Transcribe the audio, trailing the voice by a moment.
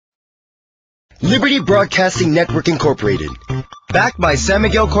Liberty Broadcasting Network Incorporated, backed by San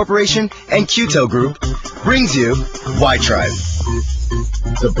Miguel Corporation and QTEL Group, brings you Y-Tribe,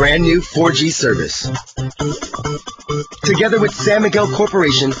 the brand new 4G service. Together with San Miguel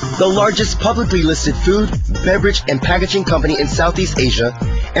Corporation, the largest publicly listed food, beverage, and packaging company in Southeast Asia,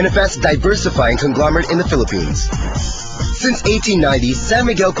 and a fast diversifying conglomerate in the Philippines. Since 1890, San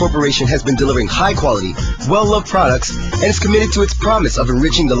Miguel Corporation has been delivering high-quality, well-loved products and is committed to its promise of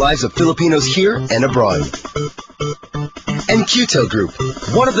enriching the lives of Filipinos here and abroad. And QTEL Group,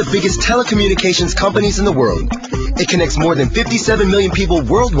 one of the biggest telecommunications companies in the world. It connects more than 57 million people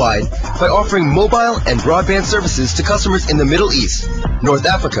worldwide by offering mobile and broadband services to customers in the Middle East, North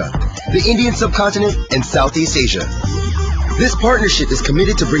Africa, the Indian subcontinent, and Southeast Asia. This partnership is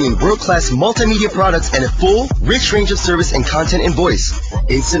committed to bringing world-class multimedia products and a full, rich range of service and content in voice,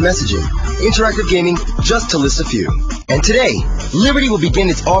 instant messaging, interactive gaming, just to list a few. And today, Liberty will begin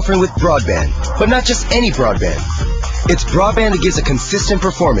its offering with broadband, but not just any broadband. It's broadband that gives a consistent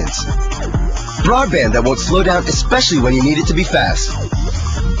performance. Broadband that won't slow down, especially when you need it to be fast.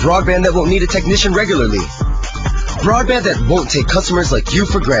 Broadband that won't need a technician regularly. Broadband that won't take customers like you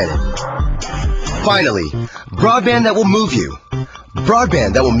for granted. Finally, broadband that will move you.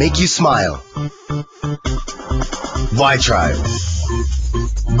 Broadband that will make you smile. Y-Tribe.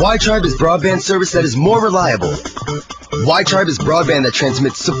 Y-Tribe is broadband service that is more reliable. Y-Tribe is broadband that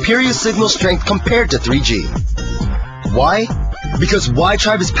transmits superior signal strength compared to 3G. Why? Because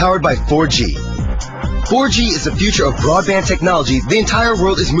Y-Tribe is powered by 4G. 4G is the future of broadband technology the entire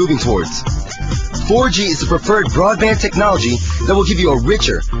world is moving towards. 4G is the preferred broadband technology that will give you a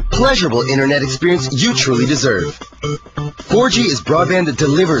richer, pleasurable internet experience you truly deserve. 4G is broadband that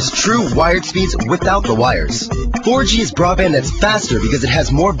delivers true wired speeds without the wires. 4G is broadband that's faster because it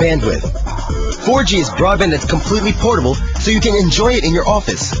has more bandwidth. 4G is broadband that's completely portable so you can enjoy it in your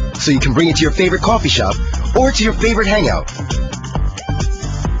office, so you can bring it to your favorite coffee shop or to your favorite hangout.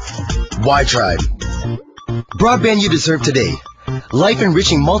 Y-Tribe. Broadband you deserve today.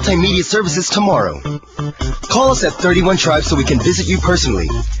 Life-enriching multimedia services tomorrow. Call us at 31 Tribe so we can visit you personally.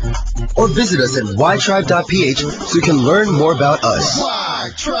 Or visit us at ytribe.ph so you can learn more about us.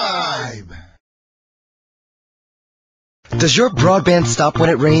 Y-Tribe! Does your broadband stop when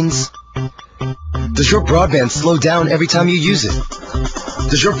it rains? Does your broadband slow down every time you use it?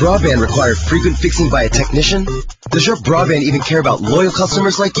 Does your broadband require frequent fixing by a technician? Does your broadband even care about loyal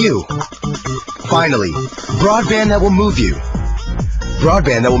customers like you? Finally, broadband that will move you.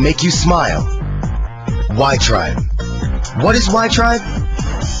 Broadband that will make you smile. Y-Tribe. What is Y-Tribe?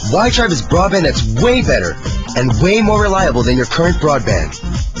 Y-Tribe is broadband that's way better and way more reliable than your current broadband.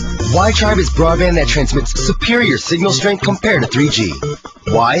 Y-Tribe is broadband that transmits superior signal strength compared to 3G.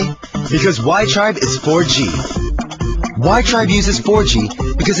 Why? Because Y-Tribe is 4G. Y-Tribe uses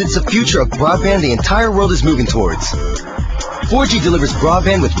 4G because it's the future of broadband the entire world is moving towards. 4G delivers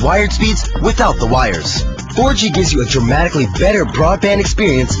broadband with wired speeds without the wires. 4G gives you a dramatically better broadband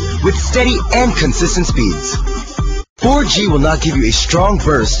experience with steady and consistent speeds. 4G will not give you a strong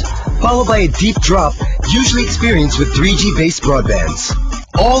burst, followed by a deep drop usually experienced with 3G-based broadbands.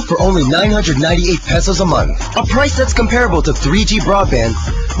 All for only 998 pesos a month. A price that's comparable to 3G broadband,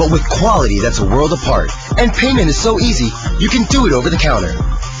 but with quality that's a world apart. And payment is so easy, you can do it over the counter.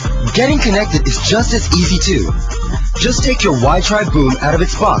 Getting connected is just as easy too. Just take your Y-Tribe boom out of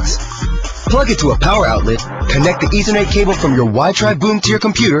its box. Plug it to a power outlet, connect the Ethernet cable from your Y-Tribe boom to your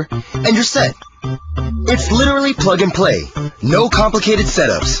computer, and you're set. It's literally plug and play. No complicated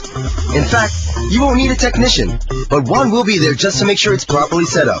setups. In fact, you won't need a technician, but one will be there just to make sure it's properly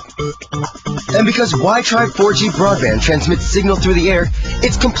set up. And because Y-Tribe 4G broadband transmits signal through the air,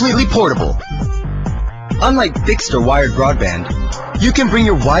 it's completely portable. Unlike fixed or wired broadband, you can bring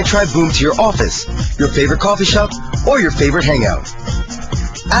your Y-Tribe boom to your office, your favorite coffee shop, or your favorite hangout.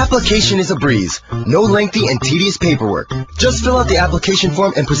 Application is a breeze. No lengthy and tedious paperwork. Just fill out the application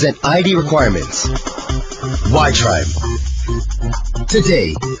form and present ID requirements. Y-Tribe.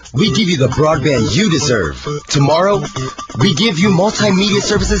 Today, we give you the broadband you deserve. Tomorrow, we give you multimedia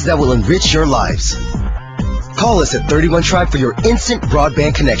services that will enrich your lives. Call us at 31 Tribe for your instant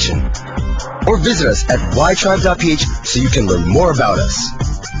broadband connection. Or visit us at ytribe.ph so you can learn more about us.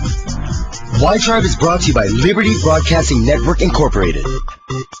 Y-Tribe is brought to you by Liberty Broadcasting Network Incorporated.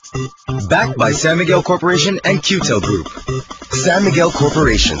 Backed by San Miguel Corporation and QTEL Group. San Miguel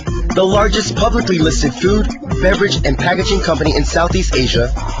Corporation, the largest publicly listed food, beverage, and packaging company in Southeast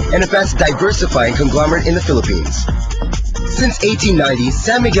Asia, and a fast diversifying conglomerate in the Philippines. Since 1890,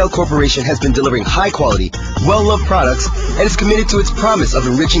 San Miguel Corporation has been delivering high-quality, well-loved products and is committed to its promise of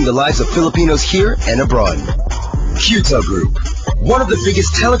enriching the lives of Filipinos here and abroad. Qta Group, one of the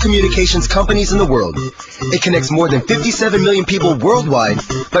biggest telecommunications companies in the world. It connects more than 57 million people worldwide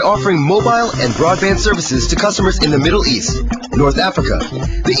by offering mobile and broadband services to customers in the Middle East, North Africa,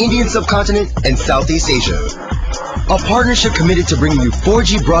 the Indian subcontinent, and Southeast Asia. A partnership committed to bringing you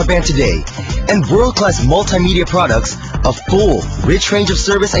 4G broadband today and world-class multimedia products, a full, rich range of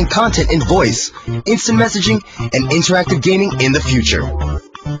service and content in voice, instant messaging, and interactive gaming in the future.